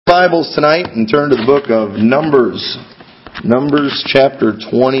Bibles tonight and turn to the book of Numbers. Numbers chapter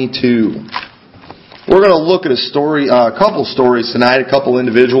 22. We're going to look at a couple stories tonight, a couple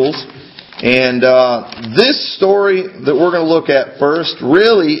individuals. And this story that we're going to look at first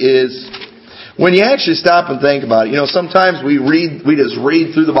really is when you actually stop and think about it. You know, sometimes we just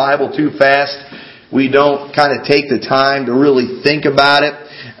read through the Bible too fast. We don't kind of take the time to really think about it.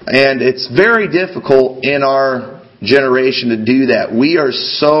 And it's very difficult in our generation to do that. We are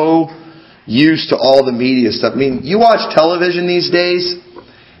so used to all the media stuff. I mean, you watch television these days,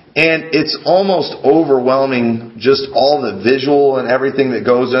 and it's almost overwhelming, just all the visual and everything that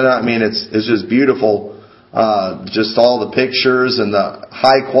goes in it. I mean, it's just beautiful. Just all the pictures and the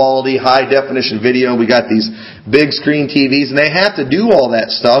high quality, high definition video. We got these big screen TVs, and they have to do all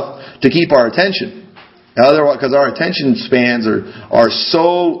that stuff to keep our attention. Otherwise, because our attention spans are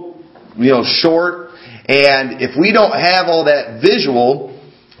so, short. And if we don't have all that visual,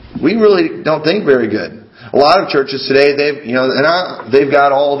 we really don't think very good. A lot of churches today, they've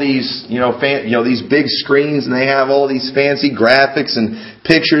got all these, these big screens, and they have all these fancy graphics and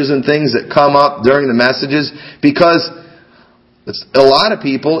pictures and things that come up during the messages, because a lot of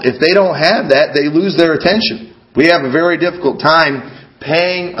people, if they don't have that, they lose their attention. We have a very difficult time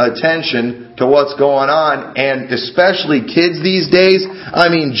paying attention to what's going on, and especially kids these days. I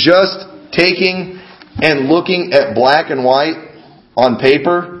mean, just taking and looking at black and white on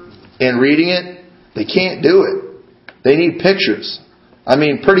paper and reading it, they can't do it. They need pictures. I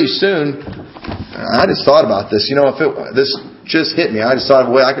mean, pretty soon, I just thought about this. This just hit me. I just thought of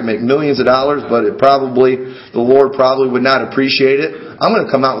a way I could make millions of dollars, but the Lord probably would not appreciate it. I'm going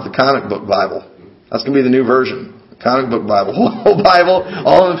to come out with a comic book Bible. That's going to be the new version. Comic book Bible. Whole Bible,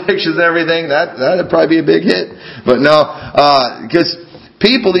 all the pictures and everything. That'd probably be a big hit. But no, because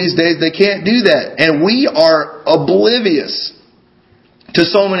people these days, they can't do that. And we are oblivious to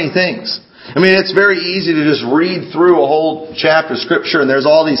so many things. I mean, it's very easy to just read through a whole chapter of Scripture, and there's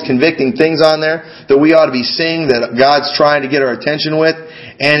all these convicting things on there that we ought to be seeing that God's trying to get our attention with,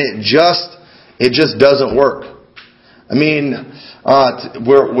 and it just doesn't work. I mean, like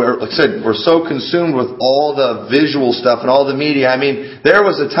I said, we're so consumed with all the visual stuff and all the media. I mean, there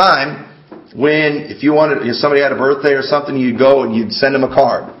was a time when if somebody had a birthday or something, you'd go and you'd send them a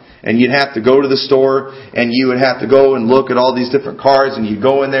card. And you'd have to go to the store, and you would have to go and look at all these different cards, and you'd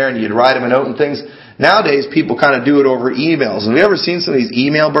go in there and you'd write them a note and things. Nowadays, people kind of do it over emails. And have you ever seen some of these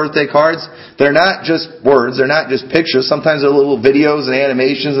email birthday cards? They're not just words, they're not just pictures. Sometimes they're little videos and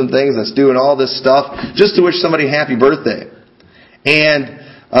animations and things that's doing all this stuff just to wish somebody happy birthday. And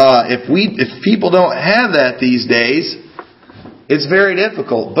if people don't have that these days, it's very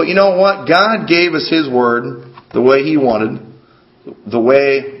difficult. But you know what? God gave us His Word the way He wanted,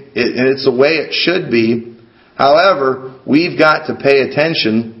 and it's the way it should be. However, we've got to pay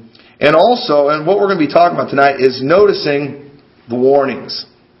attention. And what we're going to be talking about tonight is noticing the warnings.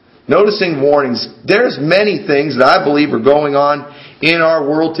 Noticing warnings. There's many things that I believe are going on in our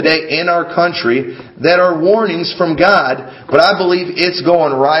world today, in our country, that are warnings from God, but I believe it's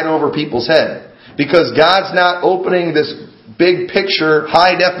going right over people's head. Because God's not opening this big picture,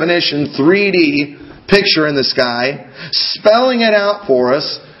 high definition, 3D picture in the sky, spelling it out for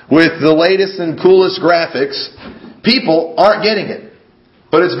us with the latest and coolest graphics. People aren't getting it.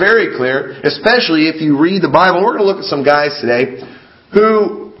 But it's very clear, especially if you read the Bible. We're going to look at some guys today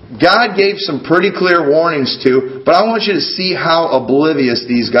who God gave some pretty clear warnings to, but I want you to see how oblivious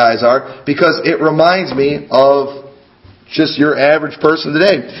these guys are, because it reminds me of just your average person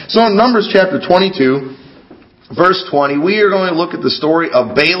today. So in Numbers chapter 22, verse 20, we are going to look at the story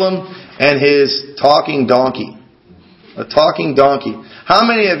of Balaam and his talking donkey. A talking donkey. How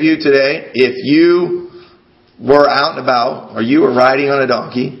many of you today, if you were out and about, or you were riding on a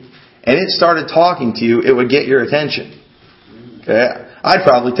donkey, and it started talking to you, it would get your attention? Okay, I'd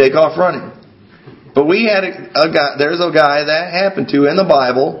probably take off running. But we had there's a guy that happened to in the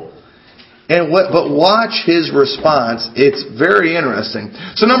Bible, but watch his response. It's very interesting.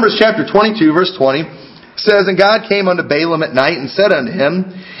 So Numbers chapter 22, verse 20 says, "And God came unto Balaam at night and said unto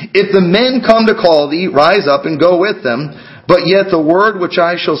him, If the men come to call thee, rise up and go with them. But yet the word which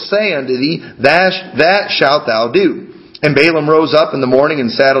I shall say unto thee, that shalt thou do. And Balaam rose up in the morning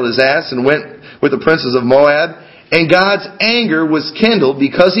and saddled his ass and went with the princes of Moab. And God's anger was kindled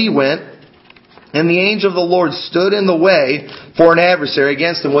because he went. And the angel of the Lord stood in the way for an adversary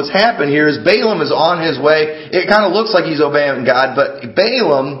against him." What's happened here is Balaam is on his way. It kind of looks like he's obeying God, but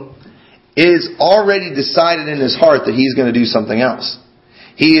Balaam is already decided in his heart that he's going to do something else.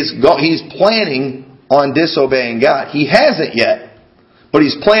 He's planning on disobeying God. He hasn't yet, but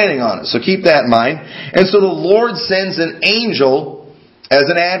he's planning on it. So keep that in mind. And so the Lord sends an angel as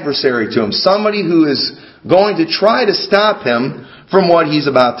an adversary to him. Somebody who is going to try to stop him from what he's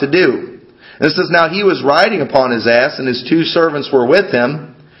about to do. And it says, now he was riding upon his ass, and his 2 servants were with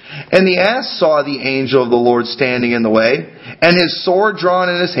him. And the ass saw the angel of the Lord standing in the way, and his sword drawn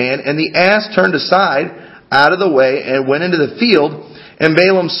in his hand. And the ass turned aside out of the way and went into the field. And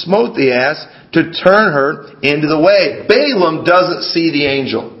Balaam smote the ass to turn her into the way. Balaam doesn't see the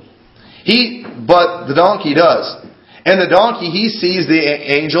angel. But the donkey does. And the donkey, he sees the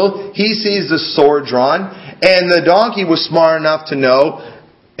angel. He sees the sword drawn. And the donkey was smart enough to know,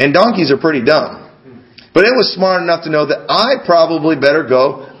 and donkeys are pretty dumb, but it was smart enough to know that I probably better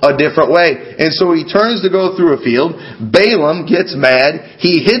go a different way. And so he turns to go through a field. Balaam gets mad.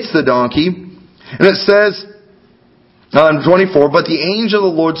 He hits the donkey. And it says, on 24, but the angel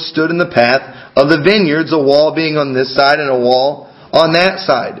of the Lord stood in the path of the vineyards, a wall being on this side and a wall on that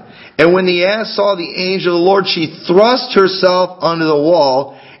side. And when the ass saw the angel of the Lord, she thrust herself under the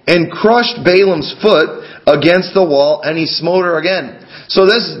wall and crushed Balaam's foot against the wall, and he smote her again. So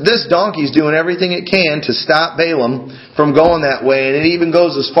this donkey's doing everything it can to stop Balaam from going that way. And it even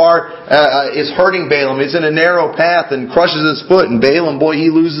goes as far as hurting Balaam. It's in a narrow path and crushes his foot. And Balaam, boy, he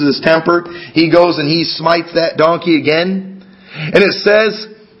loses his temper. He goes and he smites that donkey again. And it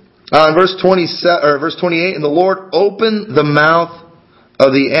says, in verse 28, and the Lord opened the mouth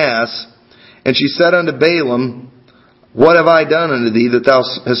of the ass, and she said unto Balaam, what have I done unto thee that thou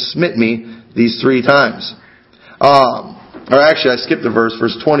hast smit me these 3 times? Or actually, I skipped a verse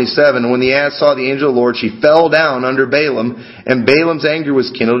 27. When the ass saw the angel of the Lord, she fell down under Balaam, and Balaam's anger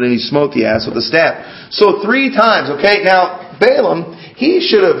was kindled, and he smote the ass with a staff. So 3 times, okay? Now, Balaam, he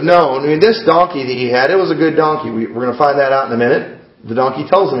should have known, this donkey that he had, it was a good donkey. We're going to find that out in a minute. The donkey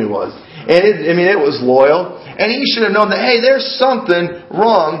tells him he was. And it was loyal. And he should have known that, hey, there's something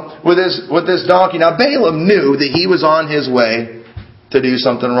wrong with this donkey. Now, Balaam knew that he was on his way to do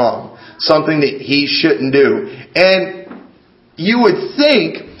something wrong. Something that he shouldn't do. And you would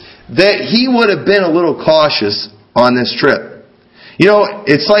think that he would have been a little cautious on this trip.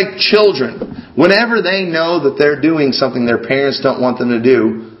 It's like children. Whenever they know that they're doing something their parents don't want them to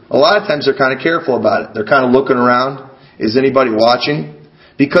do, a lot of times they're kind of careful about it. They're kind of looking around. Is anybody watching?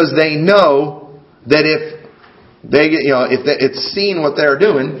 Because they know that if it's seen what they're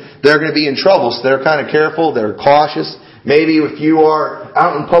doing, they're going to be in trouble. So they're kind of careful. They're cautious. Maybe if you are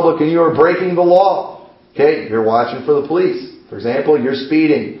out in public and you are breaking the law, okay, you're watching for the police. For example, you're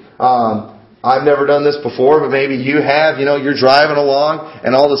speeding. I've never done this before, but maybe you have. You're driving along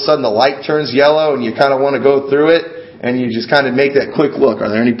and all of a sudden the light turns yellow and you kind of want to go through it. And you just kind of make that quick look. Are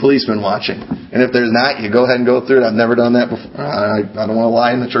there any policemen watching? And if there's not, you go ahead and go through it. I've never done that before. I don't want to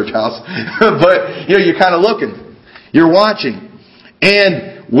lie in the church house. But, you're kind of looking. You're watching.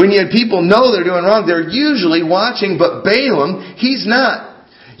 And when people know they're doing wrong, they're usually watching. But Balaam, he's not.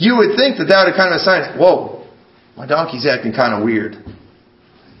 You would think that would have kind of a sign, whoa, my donkey's acting kind of weird.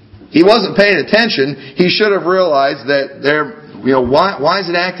 He wasn't paying attention. He should have realized that why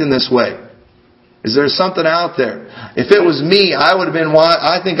is it acting this way? Is there something out there? If it was me, I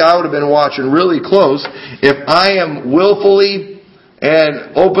think I would have been watching really close. If I am willfully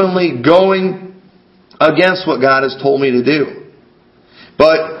and openly going against what God has told me to do.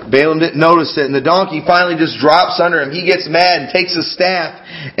 But Balaam didn't notice it, and the donkey finally just drops under him. He gets mad and takes his staff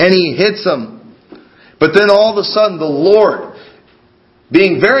and he hits him. But then all of a sudden the Lord,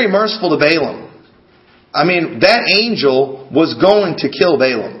 being very merciful to Balaam, that angel was going to kill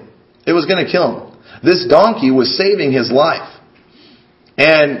Balaam. It was going to kill him. This donkey was saving his life.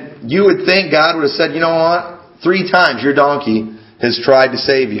 And you would think God would have said, you know what? 3 times your donkey has tried to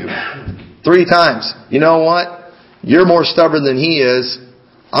save you. 3 times. You know what? You're more stubborn than he is.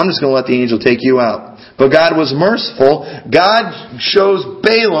 I'm just going to let the angel take you out. But God was merciful. God shows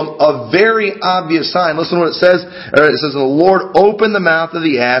Balaam a very obvious sign. Listen to what it says. It says, the Lord opened the mouth of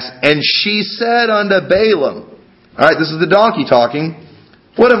the ass, and she said unto Balaam. Alright, this is the donkey talking.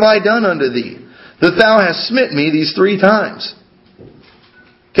 What have I done unto thee, that thou hast smit me these 3 times?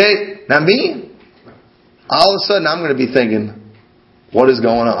 Okay, now me, all of a sudden I'm going to be thinking, what is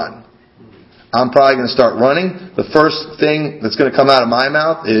going on? I'm probably going to start running. The first thing that's going to come out of my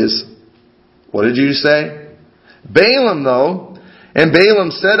mouth is, what did you say? Balaam though, and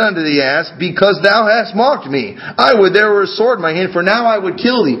Balaam said unto the ass, because thou hast mocked me, I would there were a sword in my hand, for now I would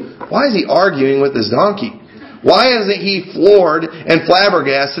kill thee. Why is he arguing with this donkey? Why isn't he floored and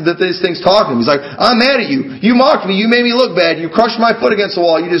flabbergasted that this thing's talking to him? He's like, I'm mad at you. You mocked me. You made me look bad. You crushed my foot against the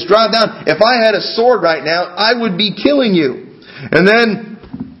wall. You just drive down. If I had a sword right now, I would be killing you. And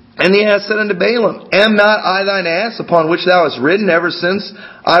the ass said unto Balaam, am not I thine ass upon which thou hast ridden ever since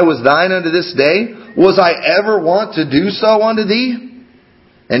I was thine unto this day? Was I ever wont to do so unto thee?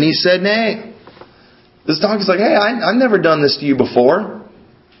 And he said, nay. This donkey's like, hey, I've never done this to you before.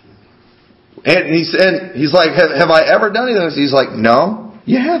 And he's like, have I ever done anything? He's like, no,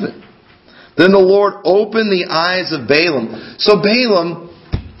 you haven't. Then the Lord opened the eyes of Balaam. So Balaam,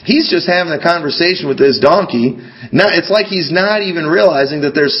 he's just having a conversation with this donkey. Now it's like he's not even realizing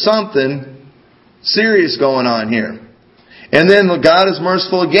that there's something serious going on here. And then God is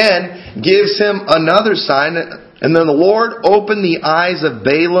merciful again, gives him another sign. And then the Lord opened the eyes of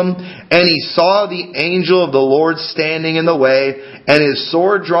Balaam, and he saw the angel of the Lord standing in the way, and his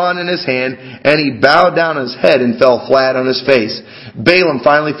sword drawn in his hand, and he bowed down his head and fell flat on his face. Balaam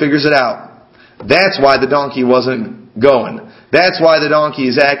finally figures it out. That's why the donkey wasn't going. That's why the donkey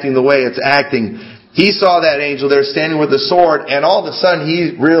is acting the way it's acting. He saw that angel there standing with a sword, and all of a sudden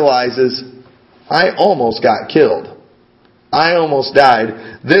he realizes, I almost got killed. I almost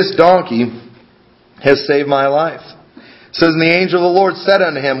died. This donkey has saved my life. It says, and the angel of the Lord said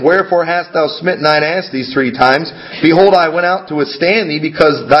unto him, wherefore hast thou smitten thine ass these 3 times? Behold, I went out to withstand thee,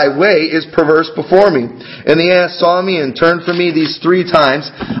 because thy way is perverse before me. And the ass saw me and turned from me these 3 times.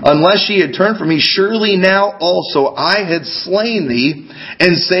 Unless she had turned from me, surely now also I had slain thee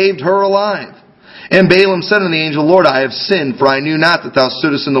and saved her alive. And Balaam said unto the angel, Lord, I have sinned, for I knew not that thou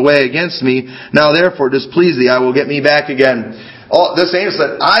stoodest in the way against me. Now therefore displease thee, I will get me back again. This angel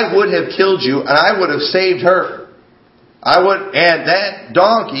said, I would have killed you, and I would have saved her. And that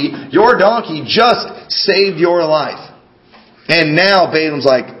donkey, your donkey, just saved your life. And now Balaam's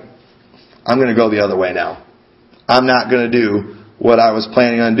like, I'm going to go the other way now. I'm not going to do what I was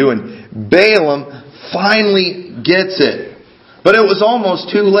planning on doing. Balaam finally gets it. But it was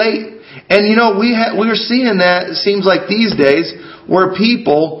almost too late. And we were seeing that, it seems like these days, where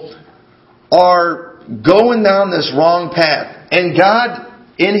people are going down this wrong path. And God,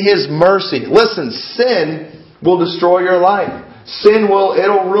 in His mercy, listen, sin will destroy your life.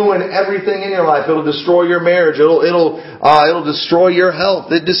 It'll ruin everything in your life. It'll destroy your marriage. It'll destroy your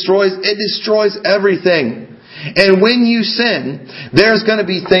health. It destroys everything. And when you sin, there's going to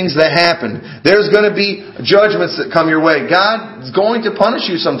be things that happen. There's going to be judgments that come your way. God is going to punish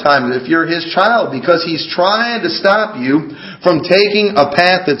you sometimes if you're His child, because He's trying to stop you from taking a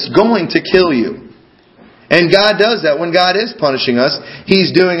path that's going to kill you. And God does that when God is punishing us.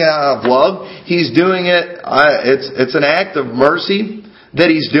 He's doing it out of love. He's doing it, it's an act of mercy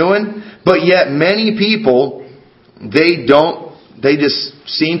that He's doing. But yet many people, they just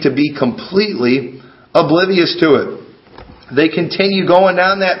seem to be completely oblivious to it. They continue going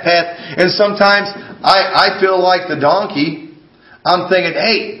down that path. And sometimes I feel like the donkey. I'm thinking,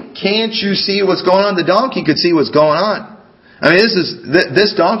 hey, can't you see what's going on? The donkey could see what's going on. I mean,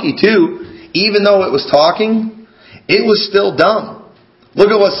 this donkey too, even though it was talking, it was still dumb.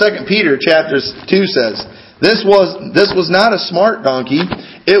 Look at what 2 Peter chapter 2 says. This was not a smart donkey.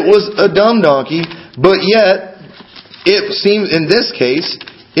 It was a dumb donkey. But yet, it seems in this case,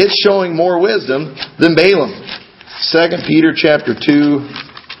 it's showing more wisdom than Balaam. 2 Peter chapter 2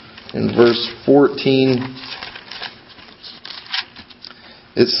 and verse 14.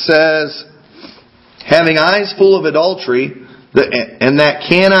 It says, having eyes full of adultery, and that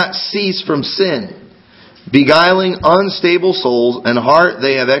cannot cease from sin, beguiling unstable souls, and heart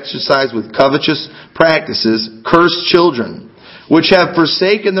they have exercised with covetous practices, cursed children, which have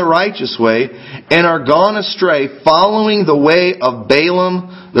forsaken the righteous way, and are gone astray, following the way of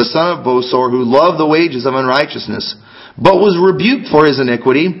Balaam, the son of Bosor, who loved the wages of unrighteousness, but was rebuked for his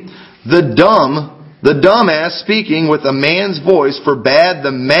iniquity. The dumbass speaking with a man's voice forbade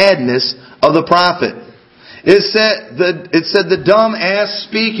the madness of the prophet. It said the dumb ass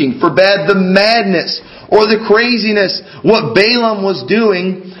speaking forbade the madness or the craziness. What Balaam was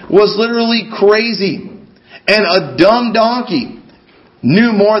doing was literally crazy. And a dumb donkey knew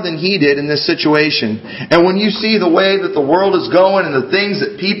more than he did in this situation. And when you see the way that the world is going and the things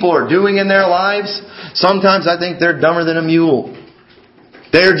that people are doing in their lives, sometimes I think they're dumber than a mule.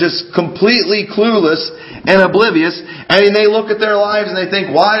 They're just completely clueless and oblivious. I mean, they look at their lives and they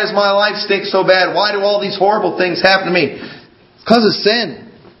think, why does my life stink so bad? Why do all these horrible things happen to me? It's because of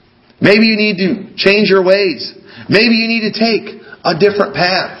sin. Maybe you need to change your ways. Maybe you need to take a different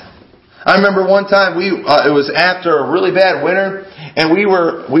path. I remember one time it was after a really bad winter, and we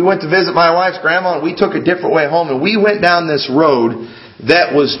went to visit my wife's grandma, and we took a different way home, and we went down this road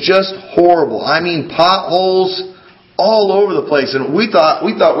that was just horrible. I mean, potholes all over the place, and we thought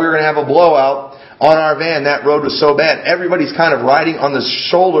we were going to have a blowout on our van. That road was so bad. Everybody's kind of riding on the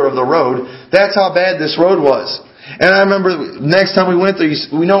shoulder of the road. That's how bad this road was. And I remember next time we went there,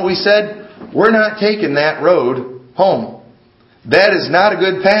 we know what we said? We're not taking that road home. That is not a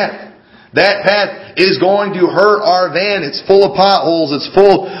good path. That path is going to hurt our van. It's full of potholes. It's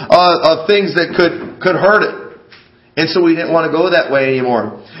full of things that could hurt it. And so we didn't want to go that way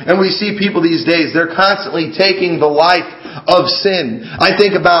anymore. And we see people these days, they're constantly taking the life of sin. I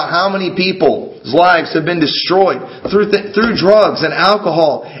think about how many people's lives have been destroyed through drugs and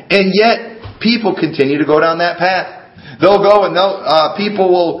alcohol. And yet, people continue to go down that path. They'll go and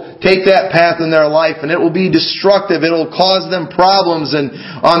people will take that path in their life, and it will be destructive. It will cause them problems. And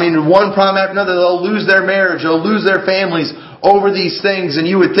one problem after another, they'll lose their marriage. They'll lose their families over these things. And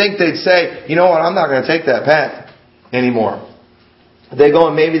you would think they'd say, you know what, I'm not going to take that path anymore. They go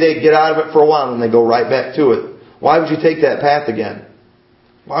and maybe they get out of it for a while and they go right back to it. Why would you take that path again?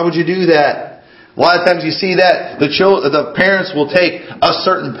 Why would you do that? A lot of times you see that the parents will take a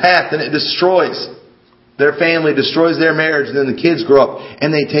certain path and it destroys their family, destroys their marriage, and then the kids grow up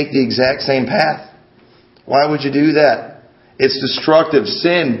and they take the exact same path. Why would you do that? It's destructive.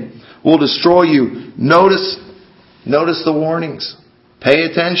 Sin will destroy you. Notice the warnings. Pay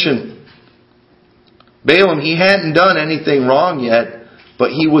attention. Balaam, he hadn't done anything wrong yet, but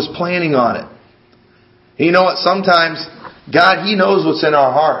he was planning on it. You know what? Sometimes God, He knows what's in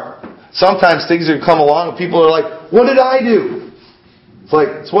our heart. Sometimes things are come along and people are like, what did I do? It's like,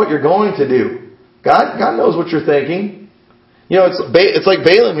 it's what you're going to do. God knows what you're thinking. You know, it's like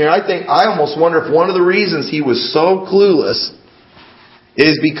Balaam here. I almost wonder if one of the reasons he was so clueless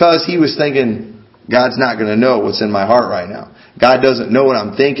is because he was thinking, God's not going to know what's in my heart right now. God doesn't know what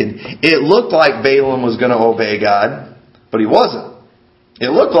I'm thinking. It looked like Balaam was going to obey God, but he wasn't.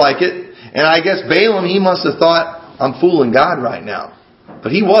 It looked like it. And I guess Balaam, he must have thought, I'm fooling God right now.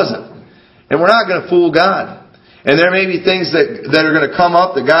 But he wasn't. And we're not going to fool God. And there may be things that are going to come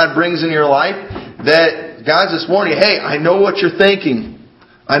up that God brings in your life that God's just warning you, hey, I know what you're thinking.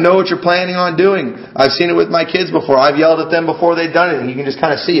 I know what you're planning on doing. I've seen it with my kids before. I've yelled at them before they've done it. And you can just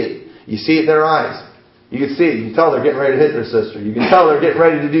kind of see it. You see it in their eyes. You can see it. You can tell they're getting ready to hit their sister. You can tell they're getting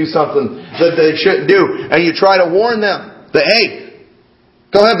ready to do something that they shouldn't do. And you try to warn them that, hey,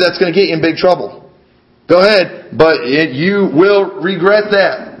 go ahead, that's going to get you in big trouble. Go ahead, but you will regret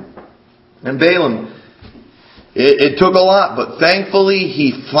that. And Balaam, it took a lot, but thankfully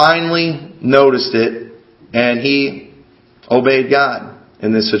he finally noticed it and he obeyed God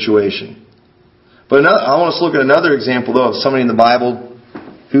in this situation. But I want us to look at another example, though, of somebody in the Bible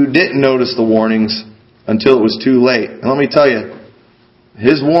who didn't notice the warnings until it was too late. And let me tell you,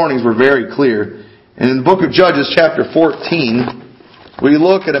 his warnings were very clear. And in the book of Judges, chapter 14, we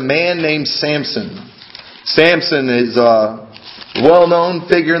look at a man named Samson. Samson is a well-known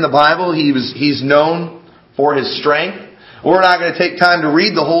figure in the Bible. He's known for his strength. We're not going to take time to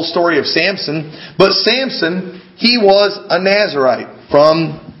read the whole story of Samson. But Samson, he was a Nazirite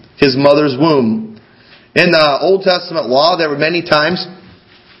from his mother's womb. In the Old Testament law, there were many times,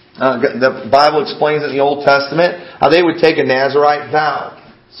 the Bible explains in the Old Testament, how they would take a Nazirite vow.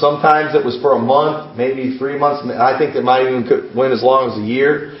 Sometimes it was for a month, maybe 3 months. I think they might even went as long as a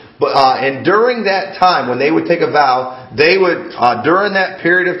year. But and during that time, when they would take a vow, they would, during that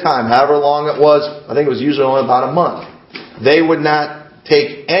period of time, however long it was, I think it was usually only about a month, they would not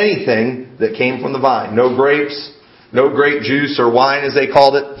take anything that came from the vine. No grapes, no grape juice or wine as they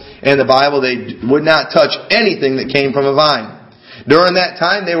called it. In the Bible, they would not touch anything that came from a vine. During that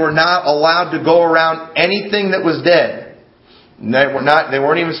time, they were not allowed to go around anything that was dead. They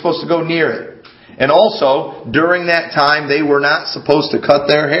weren't even supposed to go near it. And also, during that time, they were not supposed to cut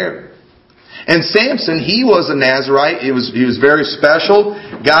their hair. And Samson, he was a Nazirite. He was very special.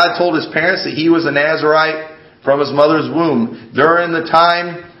 God told his parents that he was a Nazirite from his mother's womb. During the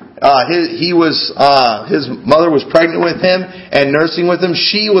time his mother was pregnant with him and nursing with him,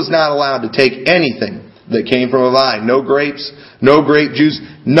 she was not allowed to take anything that came from a vine. No grapes, no grape juice,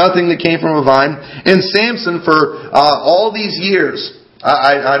 nothing that came from a vine. And Samson, for all these years,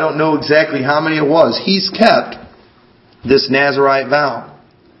 I don't know exactly how many it was, he's kept this Nazirite vow.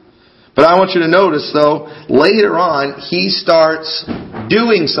 But I want you to notice, though, later on, he starts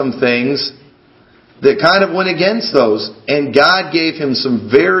doing some things that kind of went against those. And God gave him some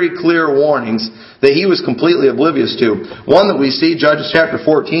very clear warnings that he was completely oblivious to. One that we see, Judges chapter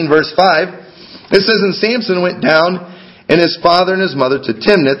 14, verse 5, it says, and Samson went down, and his father and his mother, to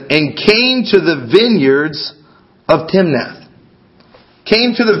Timnath, and came to the vineyards of Timnath.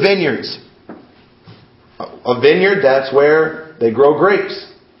 Came to the vineyards. A vineyard, that's where they grow grapes.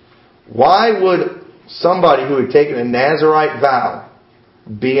 Why would somebody who had taken a Nazirite vow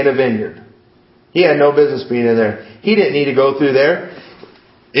be in a vineyard? He had no business being in there. He didn't need to go through there.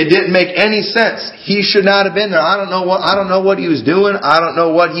 It didn't make any sense. He should not have been there. I don't know what he was doing. I don't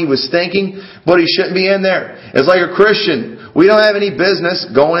know what he was thinking, but he shouldn't be in there. It's like a Christian. we don't have any business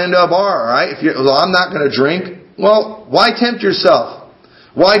going into a bar, all right? Well, I'm not going to drink. Well, why tempt yourself?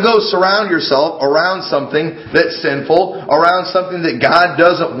 Why go surround yourself around something that's sinful, around something that God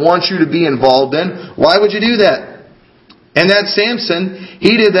doesn't want you to be involved in? Why would you do that? And that Samson,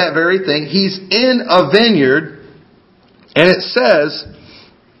 he did that very thing. He's in a vineyard, and it says,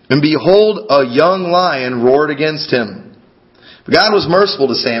 and behold, a young lion roared against him. But God was merciful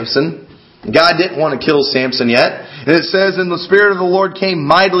to Samson. God didn't want to kill Samson yet. And it says, and the Spirit of the Lord came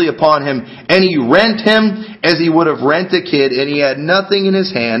mightily upon him, and he rent him as he would have rent a kid, and he had nothing in his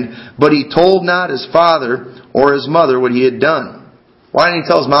hand, but he told not his father or his mother what he had done. Why didn't he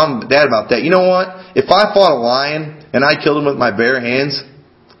tell his mom and dad about that? You know what? If I fought a lion and I killed him with my bare hands,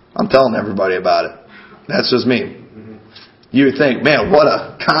 I'm telling everybody about it. That's just me. You would think, man, what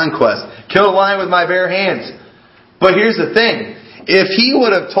a conquest. Killed a lion with my bare hands. But here's the thing. If he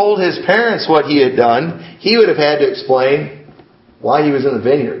would have told his parents what he had done, he would have had to explain why he was in the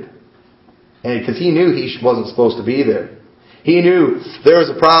vineyard. And because he knew he wasn't supposed to be there. He knew there was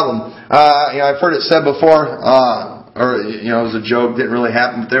a problem. I've heard it said before, it was a joke, didn't really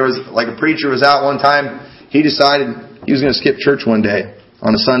happen. But there was, like, a preacher was out one time. He decided he was going to skip church one day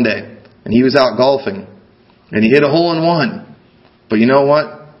on a Sunday. And he was out golfing. And he hit a hole in one. But you know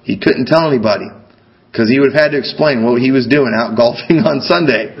what? He couldn't tell anybody. Because he would have had to explain what he was doing out golfing on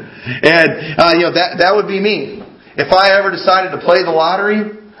Sunday. And, that would be me. If I ever decided to play the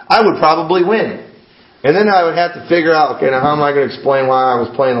lottery, I would probably win. And then I would have to figure out, okay, now how am I going to explain why I was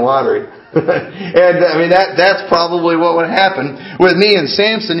playing the lottery? And, that's probably what would happen with me and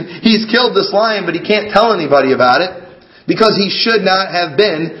Samson. He's killed this lion, but he can't tell anybody about it. Because he should not have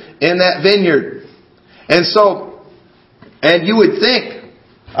been in that vineyard. And you would think,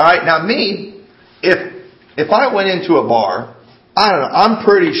 alright, now me, if I went into a bar, I don't know, I'm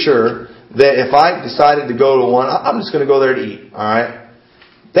pretty sure that if I decided to go to one, I'm just going to go there to eat, alright?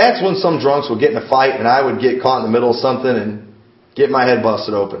 That's when some drunks would get in a fight and I would get caught in the middle of something and get my head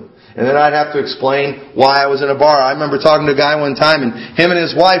busted open. And then I'd have to explain why I was in a bar. I remember talking to a guy one time, and him and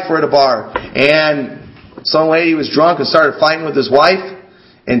his wife were at a bar, and some lady was drunk and started fighting with his wife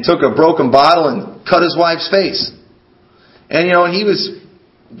and took a broken bottle and cut his wife's face. And he was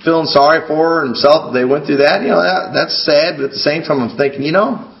feeling sorry for her and himself. They went through that. That's sad, but at the same time I'm thinking,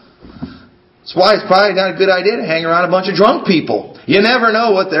 that's why it's probably not a good idea to hang around a bunch of drunk people. You never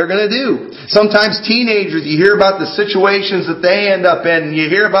know what they're going to do. Sometimes teenagers, you hear about the situations that they end up in, and you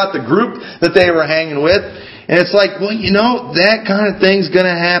hear about the group that they were hanging with, and it's like, well, that kind of thing's going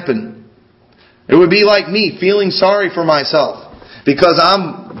to happen. It would be like me feeling sorry for myself because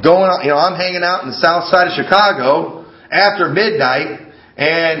I'm hanging out in the south side of Chicago after midnight,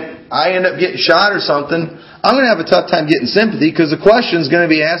 and I end up getting shot or something. I'm going to have a tough time getting sympathy because the question is going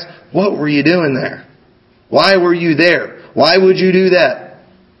to be asked, what were you doing there? Why were you there? Why would you do that?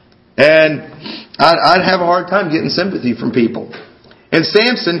 And I'd have a hard time getting sympathy from people. And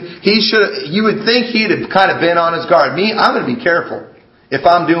Samson, you would think he'd have kind of been on his guard. Me, I'm going to be careful. If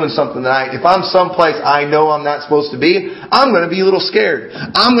I'm doing something if I'm someplace I know I'm not supposed to be, I'm going to be a little scared.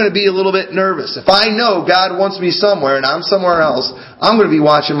 I'm going to be a little bit nervous. If I know God wants me somewhere and I'm somewhere else, I'm going to be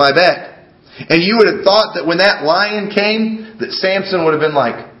watching my back. And you would have thought that when that lion came, that Samson would have been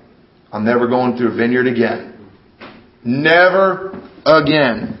like, I'm never going through a vineyard again. Never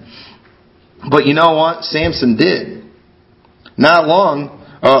again. But you know what? Samson did. Not long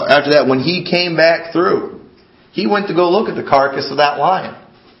after that, when he came back through, he went to go look at the carcass of that lion.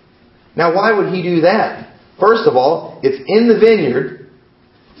 Now, why would he do that? First of all, it's in the vineyard.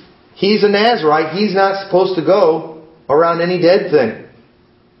 He's a Nazirite. He's not supposed to go around any dead thing.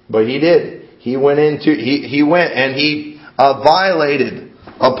 But he did. He went and he violated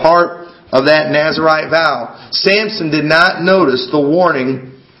a part of that Nazirite vow. Samson did not notice the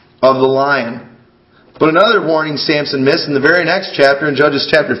warning of the lion. But another warning Samson missed in the very next chapter, in Judges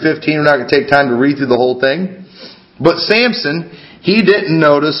chapter 15. We're not going to take time to read through the whole thing. But Samson, he didn't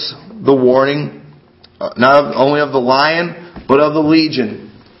notice the warning, not only of the lion, but of the legion.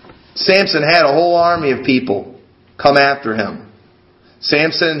 Samson had a whole army of people come after him.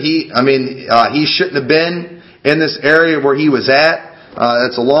 Samson, he shouldn't have been in this area where he was at.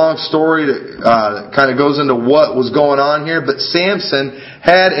 It's a long story that kind of goes into what was going on here. But Samson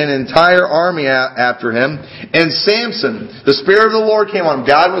had an entire army after him. And Samson, the Spirit of the Lord came on him.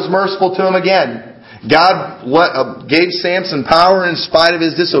 God was merciful to him again. God gave Samson power in spite of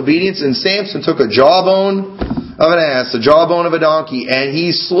his disobedience. And Samson took a jawbone of an ass, a jawbone of a donkey, and he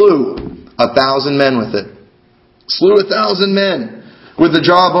slew 1,000 men with it. Slew 1,000 men with the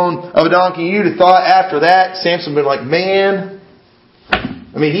jawbone of a donkey. You'd have thought after that, Samson would have been like, man...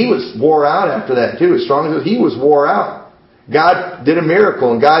 he was wore out after that too. As strong as he was wore out. God did a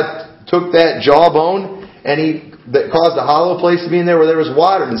miracle, and God took that jawbone and that caused a hollow place to be in there where there was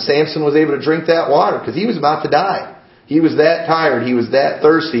water, and Samson was able to drink that water because he was about to die. He was that tired. He was that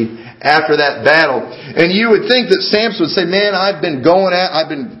thirsty after that battle. And you would think that Samson would say, man, I've been going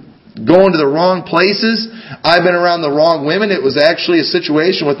to the wrong places. I've been around the wrong women. It was actually a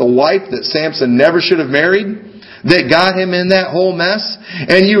situation with a wife that Samson never should have married that got him in that whole mess.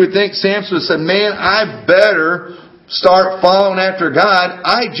 And you would think Samson would say, man, I better start following after God.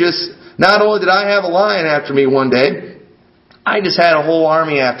 Not only did I have a lion after me one day, I just had a whole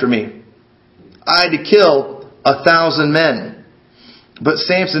army after me. I had to kill 1,000 men. But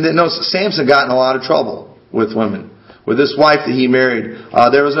Samson didn't know. Samson got in a lot of trouble with women. With this wife that he married.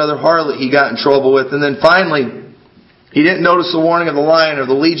 There was another harlot he got in trouble with. And then finally, he didn't notice the warning of the lion or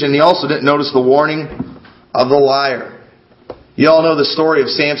the legion. He also didn't notice the warning of the liar. You all know the story of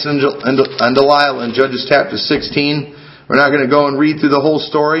Samson and Delilah in Judges chapter 16. We're not going to go and read through the whole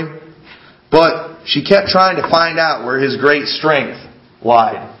story. But she kept trying to find out where his great strength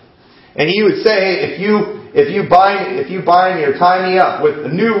lied. And he would say, hey, if you bind me or tie me up with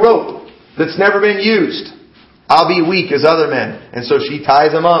a new rope that's never been used, I'll be weak as other men. And so she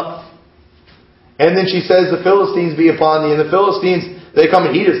ties him up. And then she says, the Philistines be upon thee. And the Philistines, they come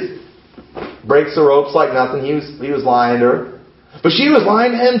and he just breaks the ropes like nothing. He was lying to her. But she was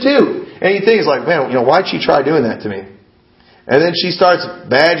lying to him too. And he thinks like, man, why'd she try doing that to me? And then she starts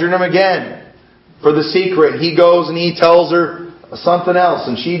badgering him again for the secret. And he goes and he tells her something else.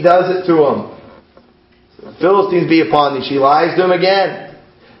 And she does it to him. The Philistines be upon thee. She lies to him again.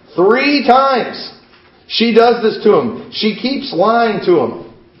 3 times. She does this to him. She keeps lying to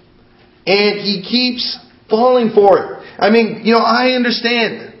him. And he keeps falling for it. I mean, I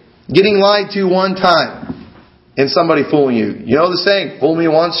understand getting lied to one time and somebody fooling you. You know the saying, fool me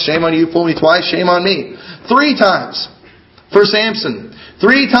once, shame on you. Fool me twice, shame on me. 3 times for Samson.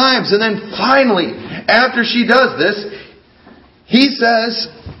 3 times. And then finally, after she does this, he says,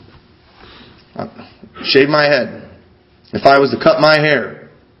 shave my head. If I was to cut my hair,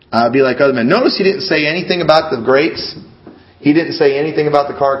 I'd be like other men. Notice he didn't say anything about the grapes. He didn't say anything about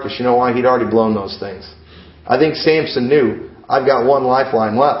the carcass. You know why? He'd already blown those things. I think Samson knew, I've got one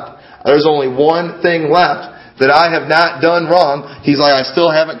lifeline left. There's only one thing left that I have not done wrong. He's like, I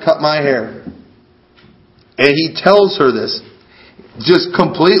still haven't cut my hair. And he tells her this. Just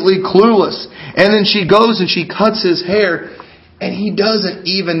completely clueless. And then she goes and she cuts his hair. And he doesn't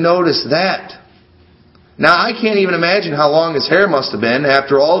even notice that. Now, I can't even imagine how long his hair must have been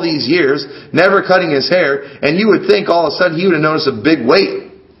after all these years, never cutting his hair. And you would think all of a sudden he would have noticed a big weight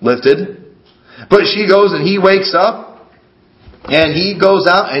lifted. But she goes and he wakes up and he goes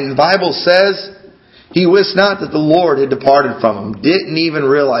out and the Bible says he wist not that the Lord had departed from him. Didn't even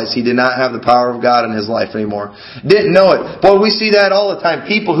realize he did not have the power of God in his life anymore. Didn't know it. Boy, we see that all the time.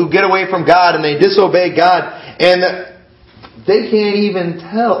 People who get away from God and they disobey God and they can't even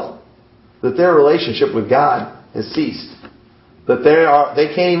tell that their relationship with God has ceased. That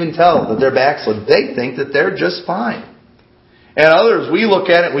they can't even tell that they're backslid. They think that they're just fine. And others, we look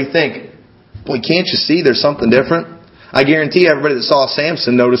at it and we think, boy, can't you see there's something different? I guarantee everybody that saw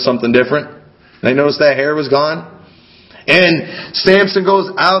Samson noticed something different. They noticed that hair was gone. And Samson goes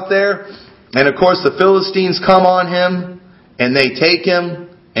out there, and of course the Philistines come on him, and they take him,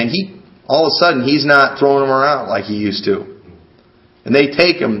 and all of a sudden he's not throwing them around like he used to. And they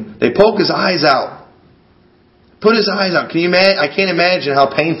take him. They poke his eyes out. Put his eyes out. Can you imagine? I can't imagine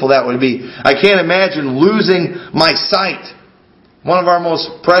how painful that would be. I can't imagine losing my sight. One of our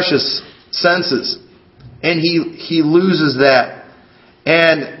most precious senses. And he loses that.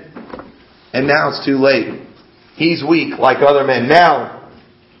 And now it's too late. He's weak like other men. Now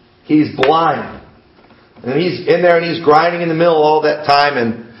he's blind. And he's in there and he's grinding in the mill all that time.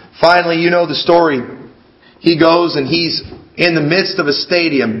 And finally, you know the story. He goes and he's in the midst of a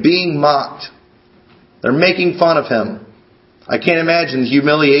stadium being mocked. They're making fun of him. I can't imagine the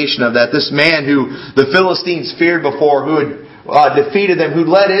humiliation of that. This man who the Philistines feared before, who had defeated them, who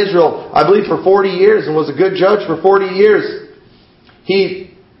led Israel, I believe, for 40 years and was a good judge for 40 years.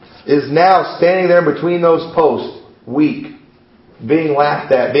 He is now standing there between those posts, weak, being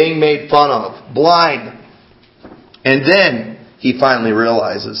laughed at, being made fun of, blind. And then he finally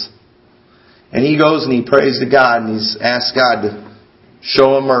realizes. And he goes and he prays to God and he's asked God to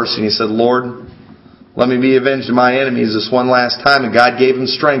show him mercy. And he said, Lord, let me be avenged of my enemies this one last time. And God gave him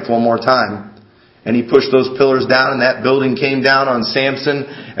strength one more time. And he pushed those pillars down and that building came down on Samson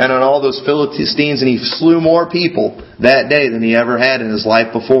and on all those Philistines. And he slew more people that day than he ever had in his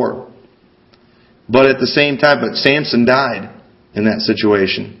life before. But at the same time, Samson died in that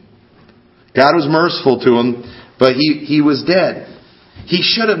situation. God was merciful to him. but he was dead. He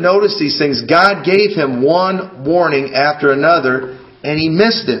should have noticed these things. God gave him one warning after another, and he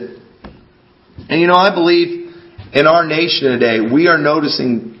missed it. And I believe in our nation today, we are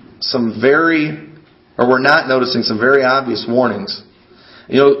noticing we're not noticing some very obvious warnings.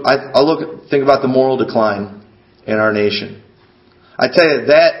 I think about the moral decline in our nation. I tell you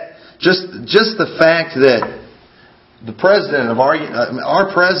that just the fact that the president of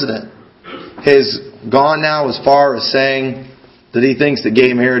our president has gone now as far as saying that he thinks that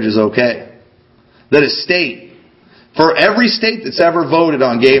gay marriage is okay. That a state, for every state that's ever voted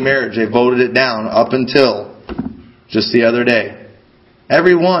on gay marriage, they voted it down up until just the other day.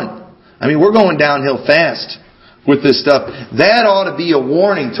 Every one. We're going downhill fast with this stuff. That ought to be a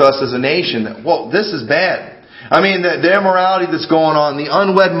warning to us as a nation that, this is bad. The immorality that's going on, the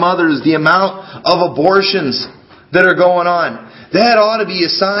unwed mothers, the amount of abortions that are going on. That ought to be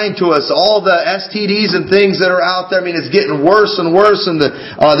a sign to us. All the STDs and things that are out there. It's getting worse and worse. And the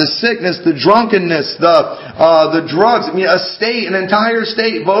sickness, the drunkenness, the drugs. An entire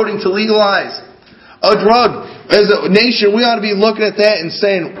state voting to legalize a drug. As a nation, we ought to be looking at that and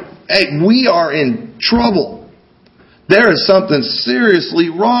saying, hey, we are in trouble. There is something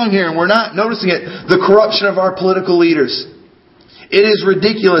seriously wrong here, and we're not noticing it. The corruption of our political leaders. It is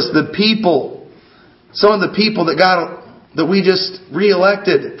ridiculous. Some of the people that we just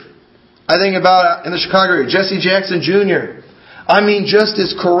re-elected. I think about in the Chicago area, Jesse Jackson Jr. Just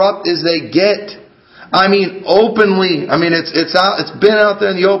as corrupt as they get. Openly. It's been out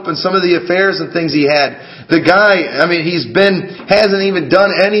there in the open. Some of the affairs and things he had. The guy, hasn't even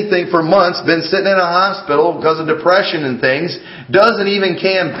done anything for months. Been sitting in a hospital because of depression and things. Doesn't even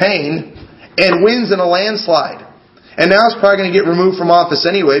campaign and wins in a landslide. And now he's probably going to get removed from office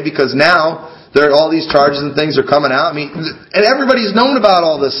anyway because now all these charges and things are coming out. And everybody's known about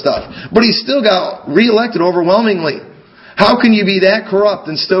all this stuff. But he still got reelected overwhelmingly. How can you be that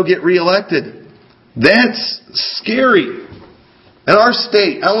corrupt and still get reelected? That's scary. In our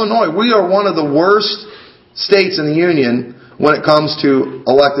state, Illinois, we are one of the worst states in the Union when it comes to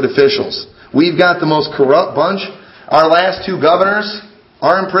elected officials. We've got the most corrupt bunch. Our last two governors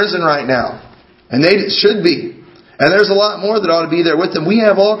are in prison right now. And they should be. And there's a lot more that ought to be there with them. We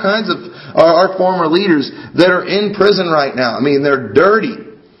have all kinds of our former leaders that are in prison right now. They're dirty.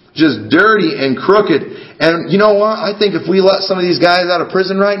 Just dirty and crooked. And you know what? I think if we let some of these guys out of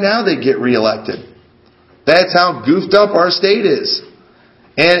prison right now, they'd get reelected. That's how goofed up our state is.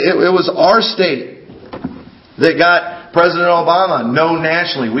 And it was our state that got President Obama known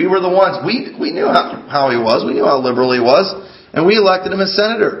nationally. We were the ones. We knew how he was. We knew how liberal he was. And we elected him as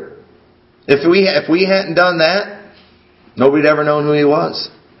senator. If we hadn't done that, nobody'd ever known who he was.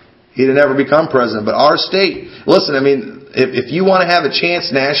 He'd have never become president. But our state, listen, if you want to have a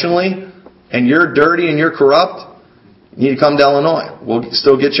chance nationally and you're dirty and you're corrupt, you need to come to Illinois. We'll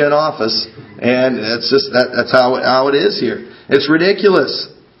still get you in office. And that's how it is here. It's ridiculous.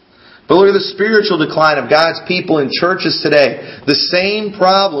 But look at the spiritual decline of God's people in churches today. The same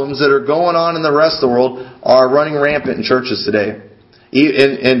problems that are going on in the rest of the world are running rampant in churches today.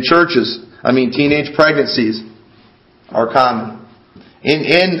 In churches, teenage pregnancies are common.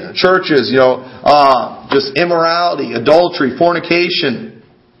 In churches, just immorality, adultery, fornication,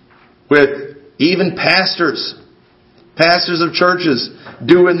 with even pastors of churches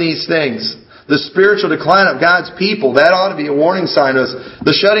doing these things. The spiritual decline of God's people, that ought to be a warning sign to us.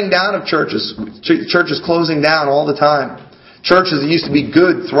 The shutting down of churches closing down all the time. Churches that used to be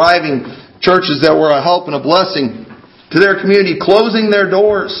good, thriving churches that were a help and a blessing to their community, closing their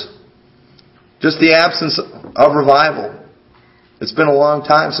doors. Just the absence of revival. It's been a long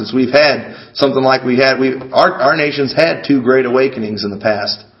time since we've had something like we had. Our nation's had 2 great awakenings in the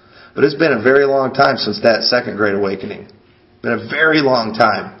past. But it's been a very long time since that second great awakening. Been a very long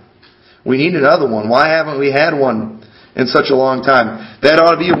time. We need another one. Why haven't we had one in such a long time? That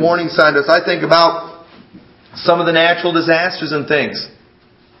ought to be a warning sign to us. I think about some of the natural disasters and things.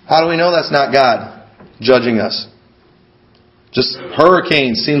 How do we know that's not God judging us? Just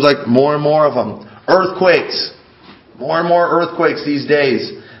hurricanes, seems like more and more of them. Earthquakes. More and more earthquakes these days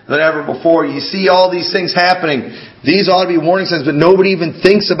than ever before. You see all these things happening. These ought to be warning signs, but nobody even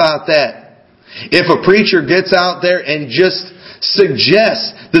thinks about that. If a preacher gets out there and just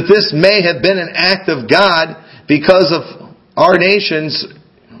suggests that this may have been an act of God because of our nation's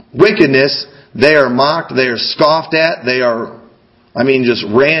wickedness, they are mocked, they are scoffed at, they are, just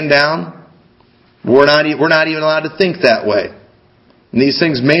ran down. We're not even allowed to think that way. And these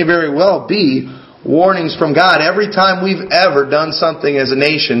things may very well be warnings from God. Every time we've ever done something as a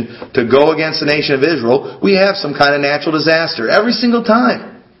nation to go against the nation of Israel, we have some kind of natural disaster. Every single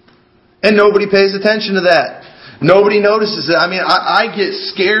time. And nobody pays attention to that. Nobody notices it. I mean, I get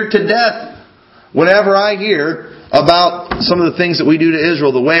scared to death whenever I hear about some of the things that we do to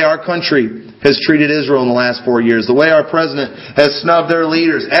Israel, the way our country has treated Israel in the last 4 years, the way our president has snubbed their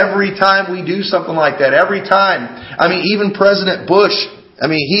leaders. Every time we do something like that, every time. I mean, even President Bush,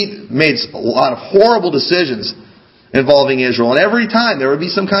 he made a lot of horrible decisions involving Israel. And every time there would be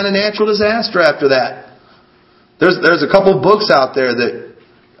some kind of natural disaster after that. There's a couple books out there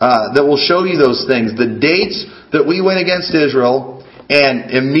that will show you those things. The dates that we went against Israel, and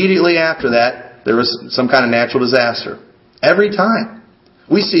immediately after that, there was some kind of natural disaster. Every time.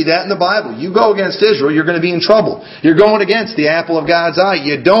 We see that in the Bible. You go against Israel, you're going to be in trouble. You're going against the apple of God's eye.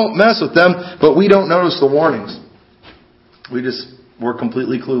 You don't mess with them, but we don't notice the warnings. We're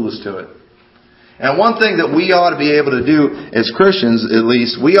completely clueless to it. And one thing that we ought to be able to do, as Christians at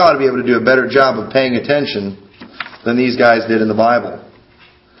least, we ought to be able to do a better job of paying attention than these guys did in the Bible.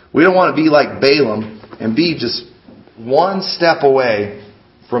 We don't want to be like Balaam and be just one step away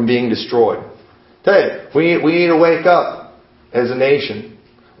from being destroyed. Tell you, we need to wake up as a nation.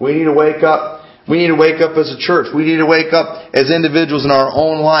 We need to wake up. We need to wake up as a church. We need to wake up as individuals in our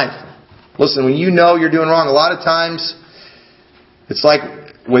own life. Listen, when you know you're doing wrong, a lot of times it's like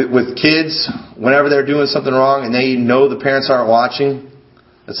with kids, whenever they're doing something wrong and they know the parents aren't watching,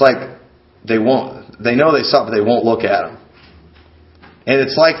 it's like they know they saw it, but they won't look at them. And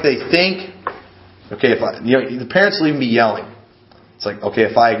it's like they think, okay, the parents will even be yelling. It's like, okay,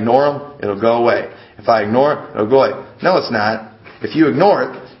 if I ignore them, it'll go away. If I ignore it, it'll go away. No, it's not. If you ignore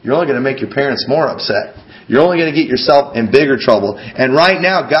it, you're only going to make your parents more upset. You're only going to get yourself in bigger trouble. And right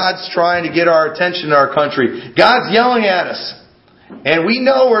now, God's trying to get our attention in our country. God's yelling at us. And we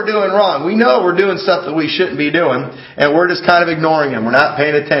know we're doing wrong. We know we're doing stuff that we shouldn't be doing. And we're just kind of ignoring Him. We're not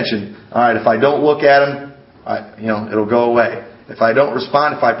paying attention. All right, if I don't look at Him, it'll go away. If I don't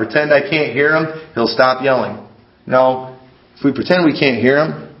respond, if I pretend I can't hear Him, He'll stop yelling. No. If we pretend we can't hear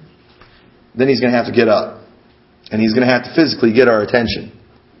Him, then He's going to have to get up. And He's going to have to physically get our attention.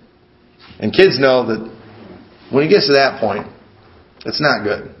 And kids know that when He gets to that point, it's not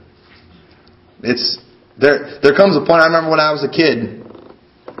good. There comes a point, I remember when I was a kid,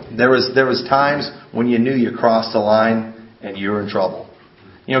 there was times when you knew you crossed the line and you were in trouble.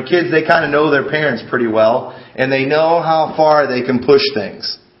 Kids, they kind of know their parents pretty well, and they know how far they can push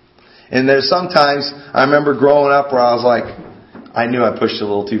things. And there's sometimes, I remember growing up where I was like, I knew I pushed it a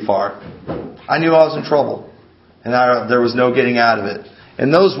little too far. I knew I was in trouble. And there was no getting out of it.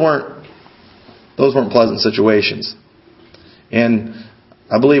 And those weren't pleasant situations. And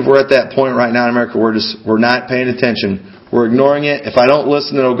I believe we're at that point right now in America where we're not paying attention. We're ignoring it. If I don't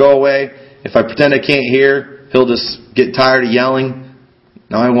listen, it'll go away. If I pretend I can't hear, He'll just get tired of yelling.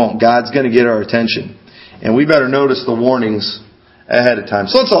 No, I won't. God's going to get our attention. And we better notice the warnings ahead of time.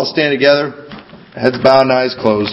 So let's all stand together. Heads bowed and eyes closed.